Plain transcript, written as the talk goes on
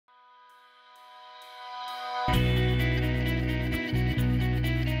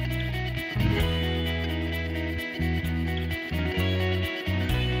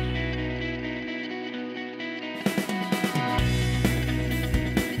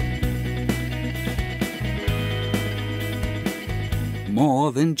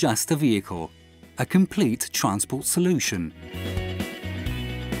More than just a vehicle, a complete transport solution.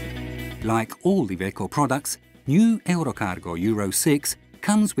 Like all IVECO products, new Eurocargo Euro 6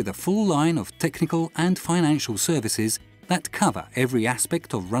 comes with a full line of technical and financial services that cover every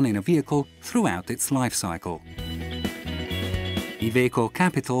aspect of running a vehicle throughout its life cycle. IVECO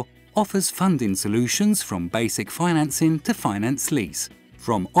Capital offers funding solutions from basic financing to finance lease,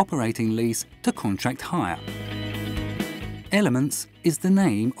 from operating lease to contract hire. Elements is the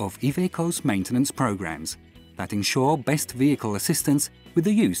name of IVECO's maintenance programs that ensure best vehicle assistance with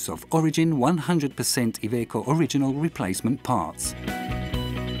the use of Origin 100% IVECO original replacement parts.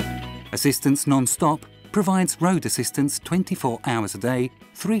 Assistance non-stop provides road assistance 24 hours a day,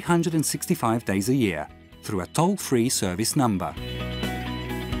 365 days a year, through a toll-free service number.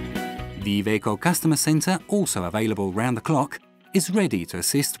 The IVECO Customer Centre, also available round the clock, is ready to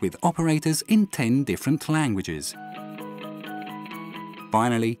assist with operators in 10 different languages.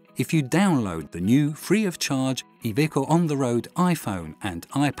 Finally, if you download the new free-of-charge IVECO On The Road iPhone and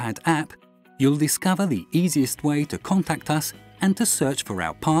iPad app, you'll discover the easiest way to contact us and to search for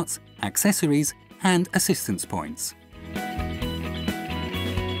our parts, accessories and assistance points.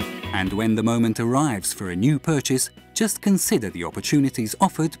 And when the moment arrives for a new purchase, just consider the opportunities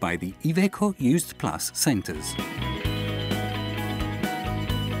offered by the IVECO Used Plus centres.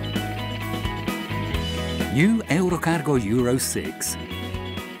 New Eurocargo Euro 6.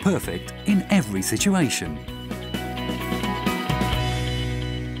 Perfect in every situation.